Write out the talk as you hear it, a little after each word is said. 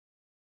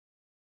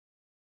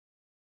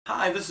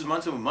Hi, this is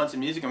Munson with Munson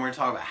Music, and we're going to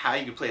talk about how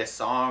you can play a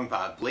song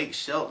by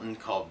Shelton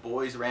called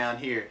Boys Around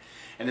Here.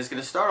 And it's going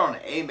to start on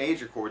an A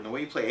major chord. And the way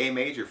you play A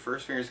major,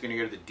 first finger is going to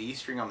go to the D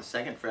string on the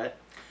second fret.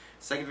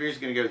 Second finger is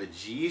going to go to the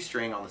G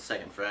string on the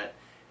second fret.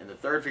 And the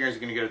third finger is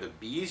going to go to the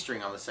B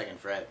string on the second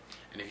fret.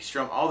 And if you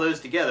strum all those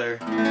together,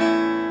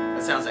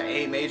 that sounds like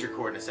A major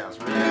chord, and it sounds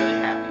really,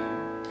 really happy.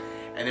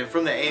 And then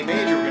from the A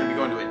major, we're going to be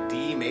going to a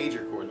D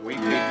major chord. And the way you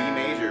play D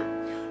major,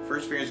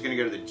 first finger is going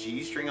to go to the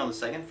G string on the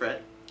second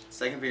fret.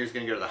 Second finger is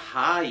going to go to the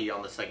high E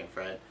on the second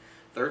fret.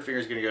 Third finger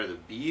is going to go to the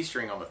B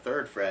string on the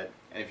third fret.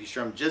 And if you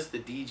strum just the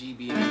D, G,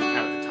 B, and E,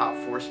 kind of the top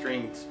four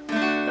strings,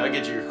 that'll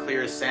get you your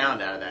clearest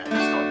sound out of that. It's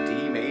called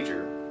D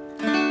major.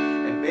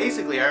 And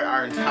basically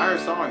our entire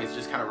song is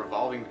just kind of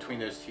revolving between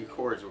those two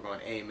chords. We're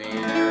going A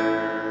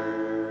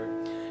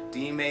major,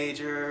 D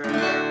major,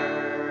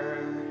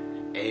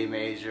 A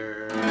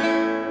major,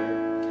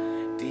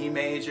 D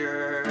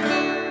major.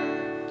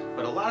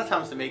 But a lot of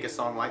times, to make a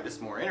song like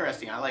this more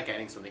interesting, I like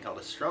adding something called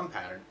a strum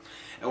pattern.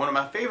 And one of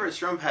my favorite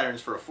strum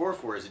patterns for a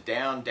 4/4 is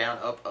down, down,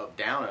 up, up,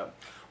 down, up,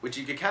 which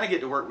you could kind of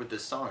get to work with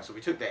this song. So if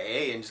we took the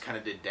A and just kind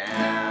of did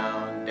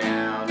down,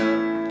 down,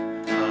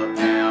 up,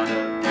 down,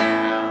 up, down,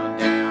 down, up,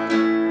 down,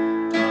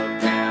 up,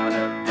 down, down, up, down,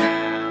 up,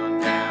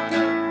 down,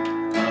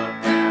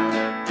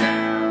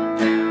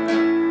 down,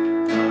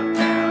 up,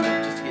 down,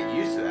 up, just to get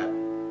used to that.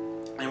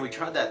 And we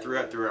tried that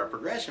through our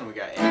progression. We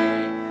got A,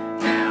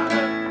 down,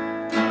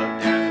 up,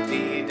 down,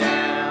 D,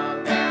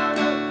 down, down,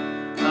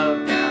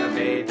 up, down, up,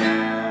 A,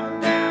 down,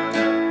 down,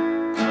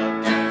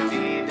 up, down,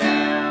 D,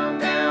 down,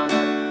 down,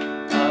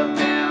 up,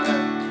 down,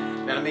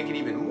 up. Now, to make it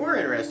even more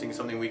interesting,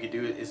 something we could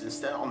do is,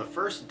 instead on the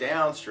first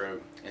down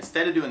stroke,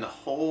 instead of doing the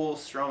whole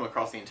strum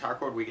across the entire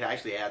chord, we could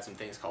actually add some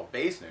things called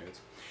bass notes.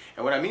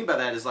 And what I mean by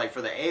that is, like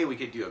for the A, we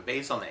could do a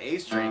bass on the A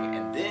string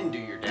and then do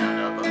your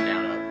down, up,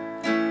 down, up.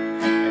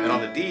 And then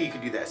on the D, you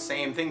could do that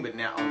same thing, but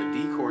now on the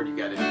D chord, you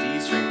got a D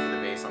string for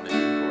the bass on the D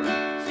chord.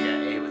 So you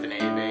got A with an A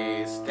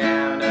bass,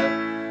 down,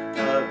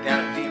 up,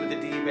 down, D with a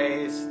D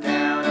bass,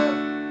 down,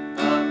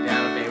 up,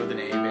 down, A with an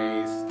A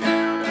bass,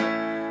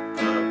 down,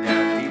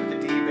 down, D with a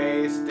D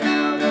bass,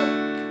 down,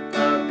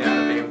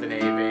 down, A with an A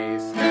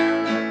bass,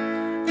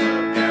 down,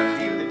 down,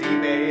 D with a D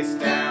bass,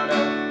 down,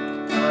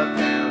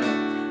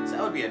 down. So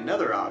that would be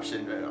another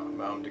option to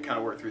kind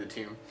of work through the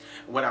tune.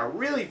 What I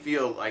really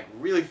feels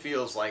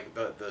like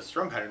the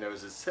strum pattern though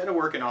is, instead of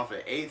working off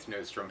an 8th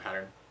note strum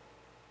pattern,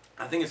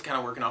 I think it's kind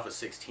of working off a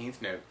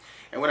 16th note.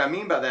 And what I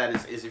mean by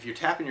that is if you're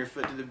tapping your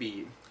foot to the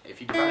beat, if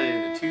you divide it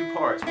into two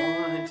parts, 1,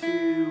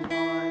 2,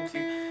 1,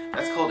 2,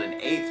 that's called an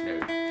 8th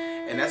note.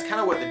 And that's kind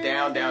of what the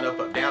down, down, up,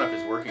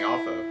 is working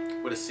off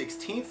of. What a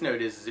 16th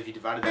note is if you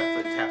divided that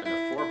foot and tapped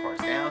into 4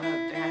 parts. Down,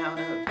 up, down,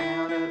 up,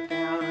 down, up,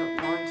 down,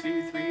 up, 1,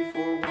 2, 3,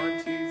 4, 1,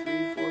 2,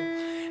 3, 4.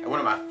 And one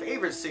of my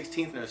favorite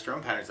 16th note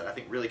strum patterns that I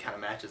think really kind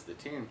of matches the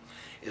tune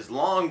is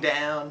long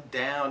down,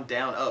 down,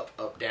 down,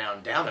 up,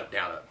 down, down, up,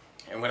 down, up.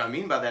 And what I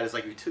mean by that is,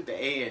 like, we took the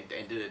A and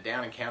did it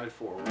down and counted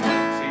for 1, 2,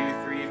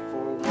 3,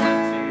 4, 1,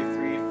 2,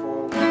 3,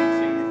 4, 1, 2,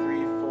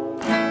 3, 4, 1,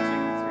 2,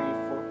 3,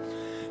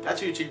 4.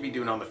 That's what you should be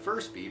doing on the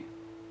first beat.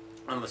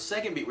 On the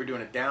second beat, we're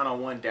doing a down on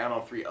 1, down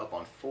on 3, up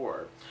on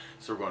 4.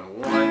 So we're going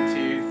 1,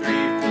 2, 3,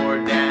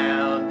 4,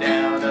 down,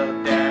 down,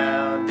 up,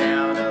 down,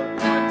 down,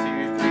 up, 1,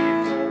 2, 3,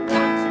 4, 1,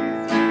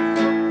 2, 3,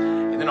 4.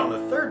 And then on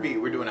the third beat,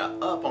 we're doing a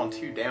up on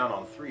 2, down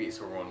on 3.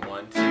 So we're going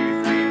 1, 2, 3,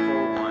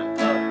 4, 1,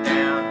 up, down.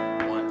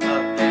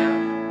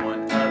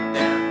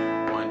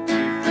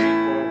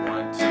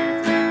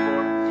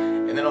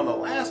 On the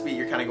last beat,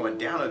 you're kind of going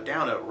down,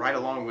 up, right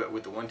along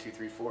with the 1, 2,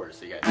 3, 4.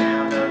 So you got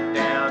down,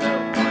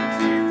 up, 1,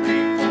 2,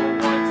 3, 4,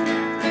 1, 2,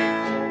 3,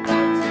 4,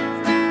 1,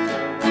 2, 3,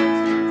 4, 1,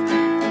 2,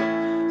 3,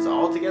 4. So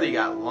all together, you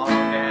got long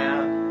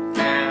down,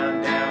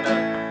 down, down,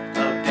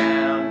 up,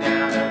 down,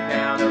 down, up,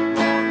 down, up,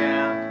 long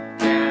down,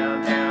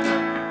 down, down,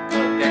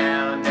 up,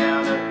 down,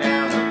 down, up,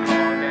 down, up,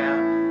 long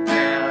down,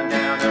 down,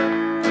 down,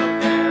 up,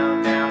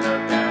 down, down,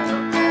 up, down,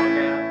 up, long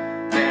down,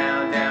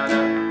 down, down,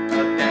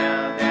 up,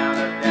 down, down,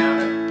 up, down,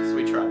 up. So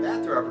we tried that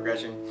through our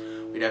progression.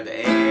 We'd have the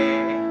A,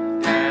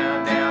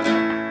 down, down,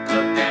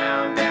 up,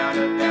 down, down,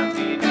 up, down,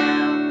 D,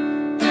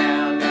 down,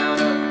 down, down,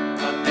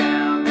 up,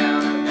 down,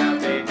 down, up,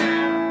 down, A,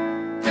 down,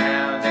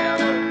 down,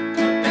 down,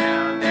 up,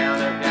 down,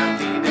 up, down,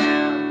 D,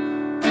 down,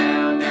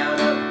 down, down,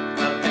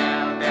 up,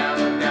 down, down,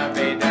 up, down,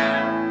 A, down,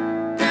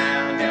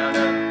 down, down,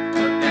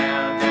 up,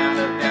 down, down,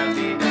 up, down, D,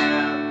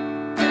 down,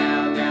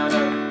 down, down,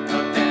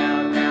 up,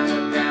 down, down,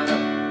 up, down,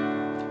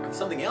 up. And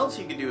something else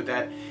you can do with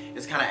that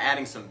is kind of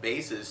adding some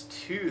basses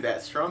to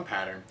that strum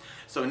pattern.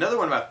 So another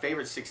one of my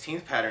favorite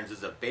 16th patterns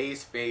is a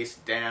bass, bass,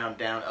 down,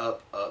 down,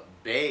 up,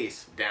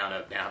 bass, down,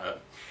 up, down,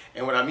 up.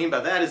 And what I mean by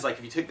that is, like,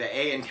 if you took the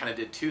A and kind of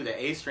did the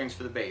A strings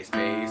for the bass,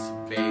 bass,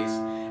 bass,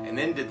 and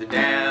then did the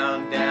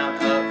down, down,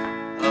 up,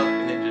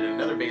 and then did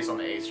another bass on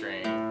the A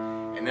string,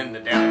 and then the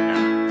down,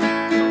 down.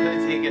 So I'm going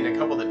to take in a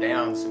couple of the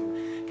downs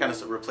and kind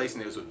of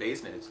replacing those with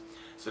bass notes.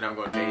 So now I'm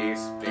going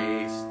bass,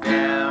 bass,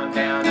 down,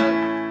 down,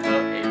 up,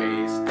 A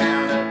bass,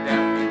 down, up,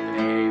 down,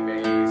 A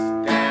bass,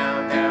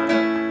 down, down,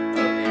 up,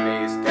 A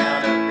bass,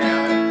 down, up,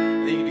 down, up.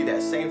 And then you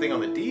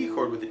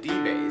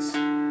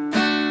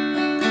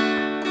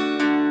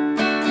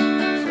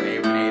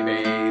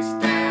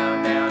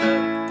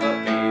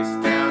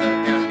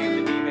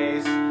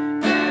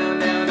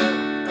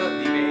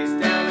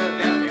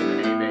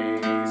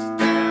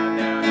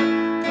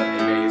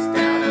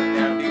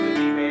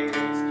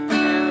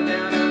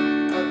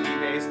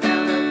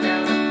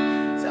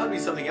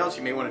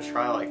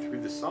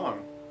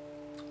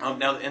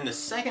Now in the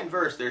second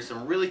verse, there's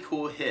some really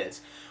cool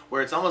hits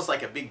where it's almost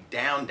like a big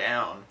down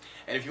down,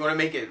 and if you want to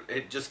make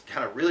it just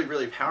kind of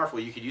really powerful,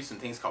 you could use some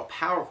things called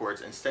power chords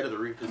instead of the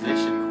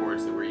reposition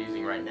chords that we're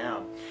using right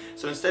now.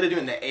 So instead of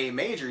doing the A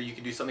major, you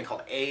could do something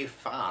called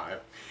A5,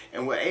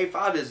 and what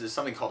A5 is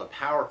something called a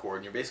power chord,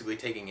 and you're basically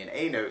taking an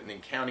A note and then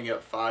counting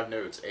up 5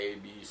 notes, A,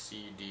 B,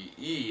 C, D,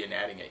 E, and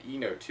adding an E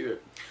note to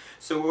it.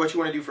 So what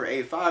you want to do for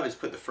A5 is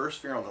put the first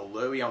finger on the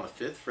low E on the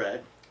 5th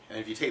fret, and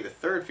if you take the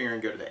 3rd finger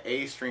and go to the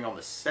A string on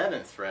the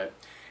 7th fret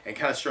and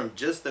kind of strum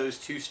just those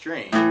 2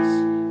 strings,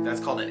 that's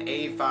called an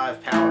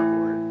A5 power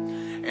chord.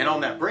 And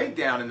on that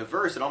breakdown in the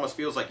verse, it almost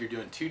feels like you're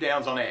doing 2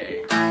 downs on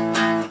A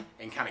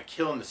and kind of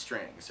killing the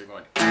strings. So you're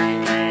going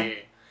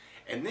A,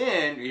 and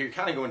then you're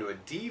kind of going to a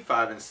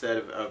D5 instead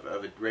of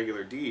a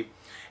regular D.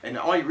 And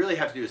all you really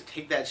have to do is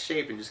take that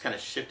shape and just kind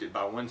of shift it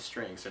by 1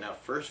 string. So now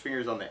first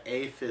finger's on the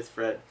A 5th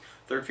fret,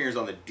 3rd finger's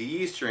on the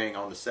D string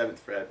on the 7th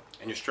fret,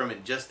 and you're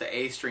strumming just the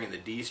A string and the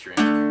D string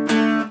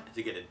to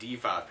get a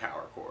D5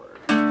 power chord.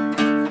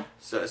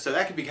 So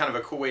that could be kind of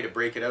a cool way to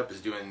break it up,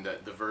 is doing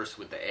the verse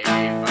with the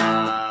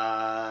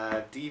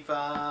A5,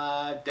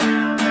 D5,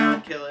 down,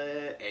 down, kill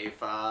it,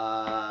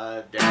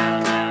 A5,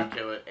 down, down,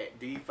 kill it,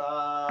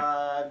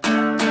 D5,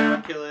 down,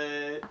 down, kill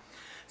it.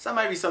 So that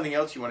might be something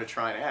else you want to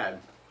try and add.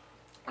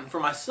 And for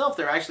myself,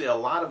 there are actually a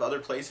lot of other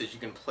places you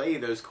can play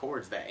those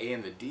chords, the A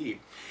and the D.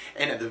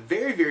 And at the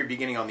very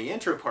beginning on the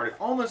intro part, it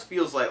almost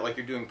feels like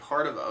you're doing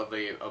part of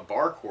a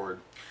bar chord.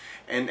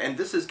 And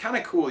this is kind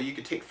of cool. You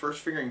could take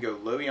first finger and go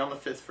low E on the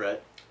 5th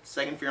fret,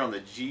 2nd finger on the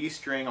G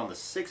string on the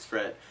 6th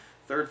fret,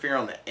 3rd finger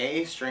on the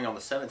A string on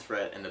the 7th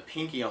fret, and the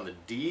pinky on the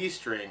D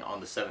string on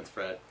the 7th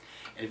fret.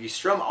 And if you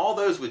strum all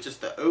those with just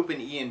the open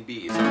E and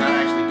B, so I'm not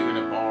actually doing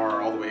a bar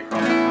all the way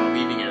across, I'm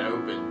leaving it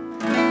open.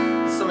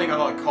 This is something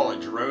I call a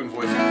drone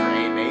voicing for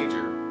A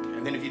major.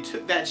 And then if you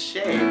took that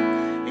shape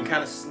and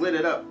kind of slid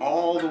it up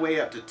all the way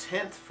up to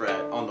 10th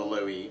fret on the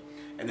low E,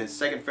 and then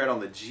 2nd fret on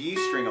the G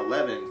string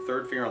 11,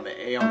 3rd finger on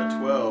the A on the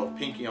 12,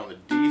 pinky on the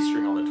D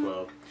string on the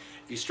 12.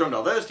 If you strummed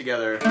all those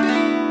together,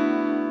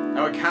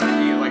 that would kind of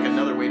be like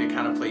another way to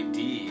kind of play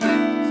D.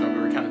 So we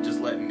were kind of just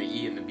letting the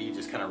E and the B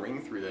just kind of ring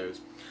through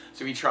those.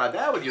 So if you try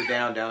that with your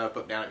down, down, up,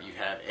 down, up, you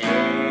have A,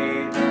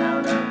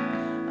 down,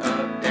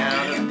 up,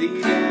 down, up,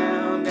 D,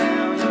 down,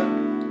 down,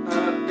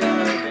 up,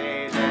 down, up,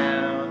 A,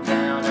 down,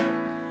 down,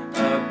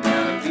 up,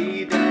 down, up,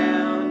 D,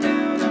 down,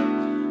 down,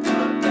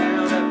 up, down,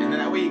 up. And then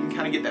that way you can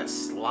kind of get that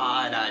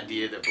slide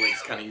idea that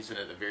Blake's kind of using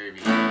at the very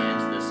beginning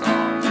into this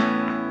song.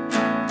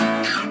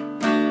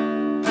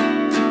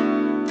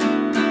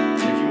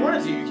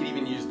 You could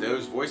even use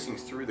those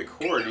voicings through the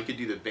chord. You could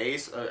do the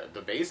bass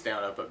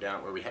down, up,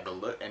 down, where we have the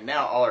low, and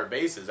now all our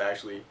basses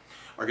actually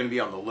are going to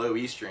be on the low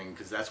E string,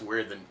 because that's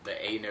where the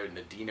A note and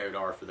the D note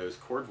are for those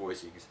chord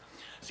voicings.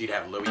 So you'd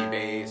have low E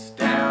bass,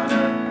 down,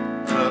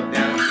 up,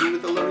 down, D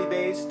with the low E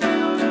bass,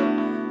 down,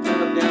 down,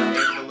 A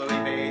with the low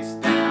E bass,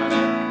 down,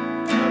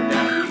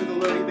 down, D with the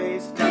low E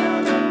bass,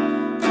 down,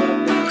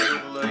 down, A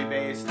with the low E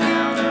bass,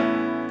 down,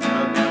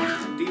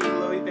 down, D with the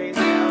low E bass,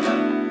 down,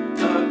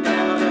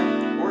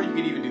 down, or you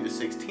could even do the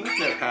 16th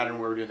note pattern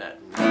where we're doing that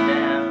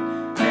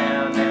down,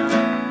 down, down,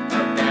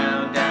 up,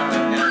 down, down,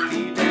 up, down,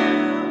 D,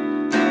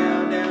 down,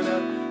 down, down,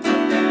 up,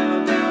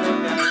 down, down, up,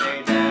 down,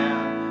 A,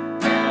 down,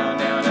 down,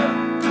 down,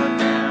 up,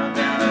 down,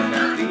 down, up,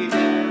 down, D,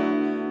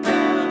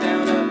 down, down,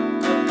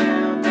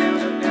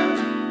 up,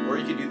 down. Or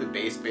you could do the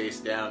bass,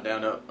 down,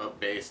 down, up,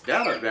 bass,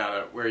 down,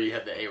 up, where you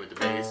have the A with the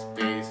bass,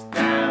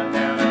 down,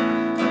 down,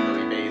 up,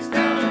 low E bass,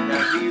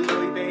 down, D,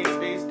 low E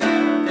bass,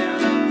 down,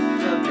 down,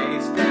 up,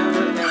 bass, down,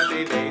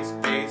 A, bass,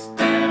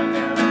 down,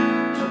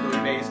 up, low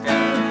E bass,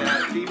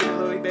 down, D,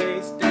 low E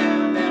bass,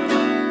 down, up,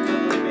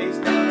 low E bass,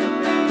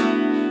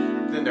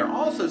 down. Then there are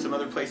also some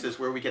other places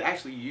where we could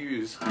actually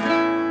use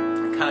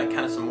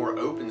kind of some more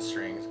open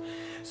strings.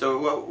 So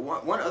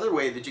one other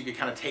way that you could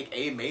kind of take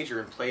A major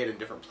and play it in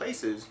different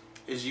places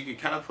is you could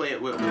kind of play it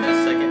with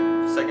that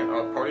second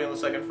party on the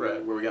 2nd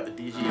fret, where we got the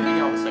D, G, and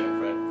E on the 2nd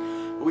fret.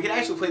 But we could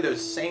actually play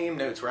those same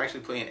notes. We're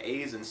actually playing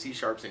A's and C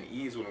sharps and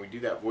E's when we do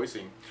that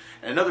voicing.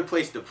 And another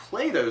place to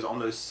play those on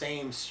those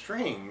same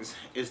strings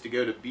is to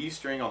go to B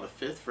string on the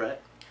 5th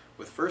fret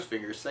with first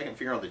finger, 2nd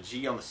finger on the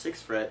G on the 6th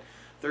fret,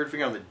 3rd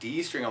finger on the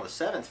D string on the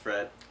 7th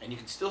fret, and you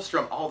can still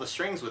strum all the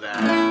strings with that,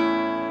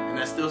 and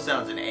that still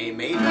sounds an A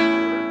major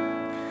chord.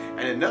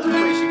 And another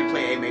place you could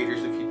play A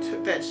majors, if you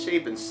took that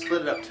shape and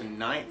slid it up to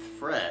 9th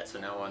fret, so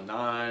now on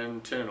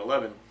 9, 10, and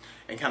 11,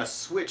 and kind of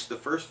switch the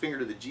first finger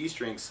to the G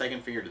string,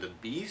 2nd finger to the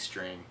B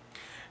string,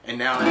 and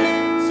now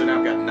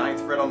I've got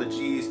 9th fret on the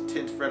G,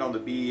 10th fret on the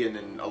B, and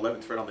then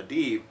 11th fret on the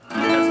D.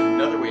 That's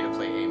another way to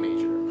play A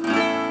major.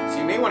 So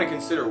you may want to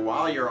consider,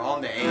 while you're on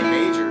the A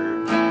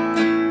major,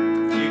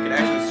 you can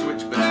actually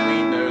switch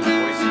between those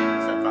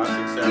voicings, that 5,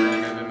 6, 7,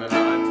 and then the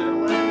 9, 10,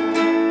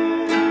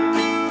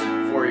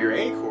 11, for your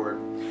A chord.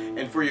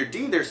 And for your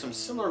D, there's some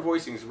similar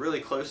voicings really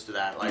close to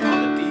that. Like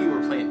on the D,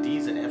 we're playing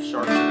Ds and F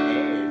sharps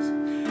and A's.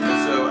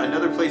 And so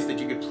another place that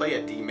you could play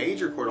a D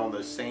major chord on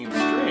those same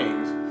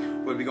strings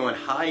would be going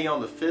high E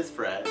on the 5th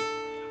fret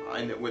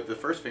with the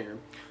first finger,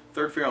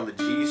 third finger on the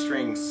G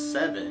string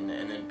 7,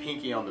 and then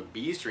pinky on the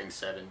B string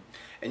 7.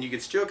 And you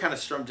could still kind of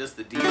strum just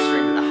the D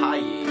string to the high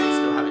E and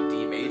still have a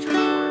D major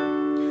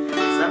chord.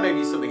 So that may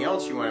be something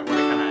else you want to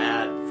kind of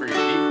add for your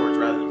D chords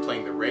rather than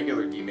playing the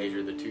regular D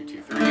major, the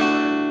 2-2-3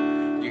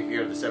 one. You could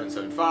go to the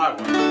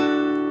 7-7-5 one.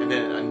 And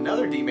then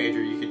another D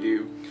major you could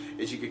do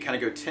is you could kind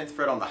of go 10th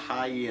fret on the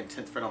high E and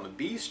 10th fret on the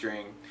B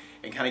string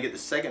and kind of get the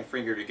second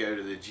finger to go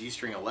to the G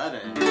string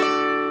 11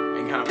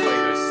 and kind of play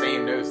those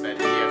same notes, that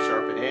D, F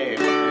sharp, and A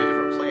in a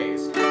different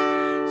place.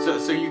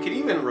 So you could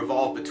even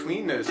revolve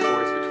between those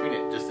chords, between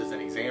it, just as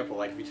an example.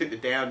 Like if you took the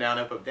down, down,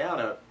 up, down,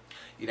 up,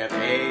 you'd have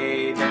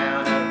A,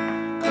 down,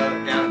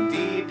 up, down,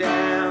 D,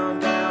 down,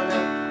 down,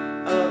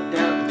 up,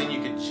 down. But then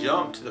you could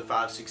jump to the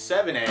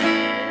 5-6-7 A,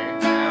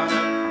 down,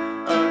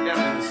 up, down,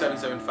 and the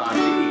 7-7-5 D.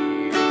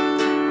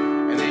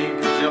 And then you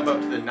could jump up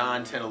to the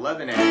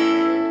 9-10-11 A.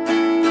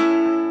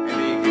 And then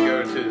you could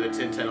go to the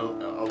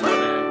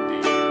 10-10-11 D.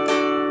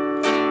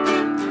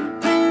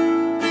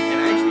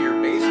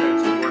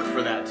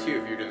 Too,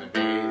 if you're doing the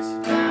bass,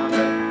 down,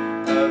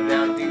 up,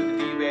 down, D with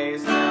the D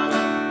bass, down,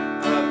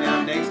 up,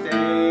 down, next A,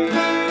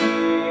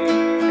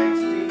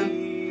 next D,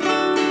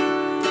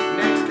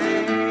 next A,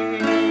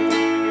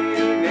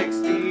 next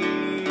D.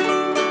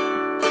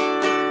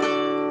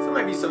 So that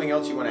might be something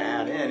else you want to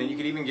add in, and you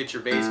could even get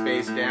your bass,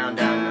 down, down,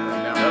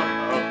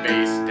 up,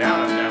 bass,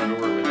 down, to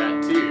work with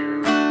that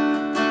too.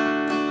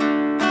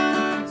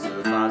 So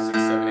the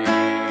 5-6-7-8,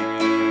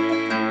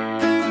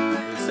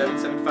 the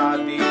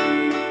 7-7-5 D.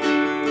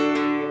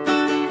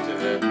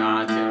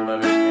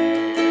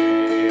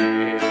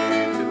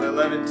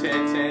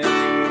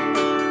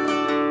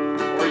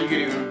 Or you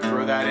could even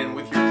throw that in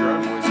with your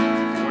drum voices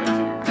if you wanted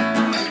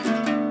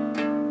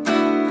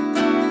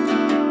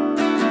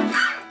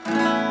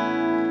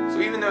to. So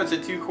even though it's a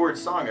 2-chord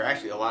song, there are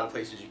actually a lot of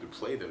places you could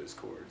play those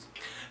chords.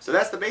 So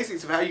that's the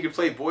basics of how you could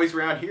play Boys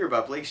Around Here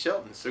by Blake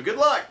Shelton. So good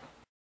luck!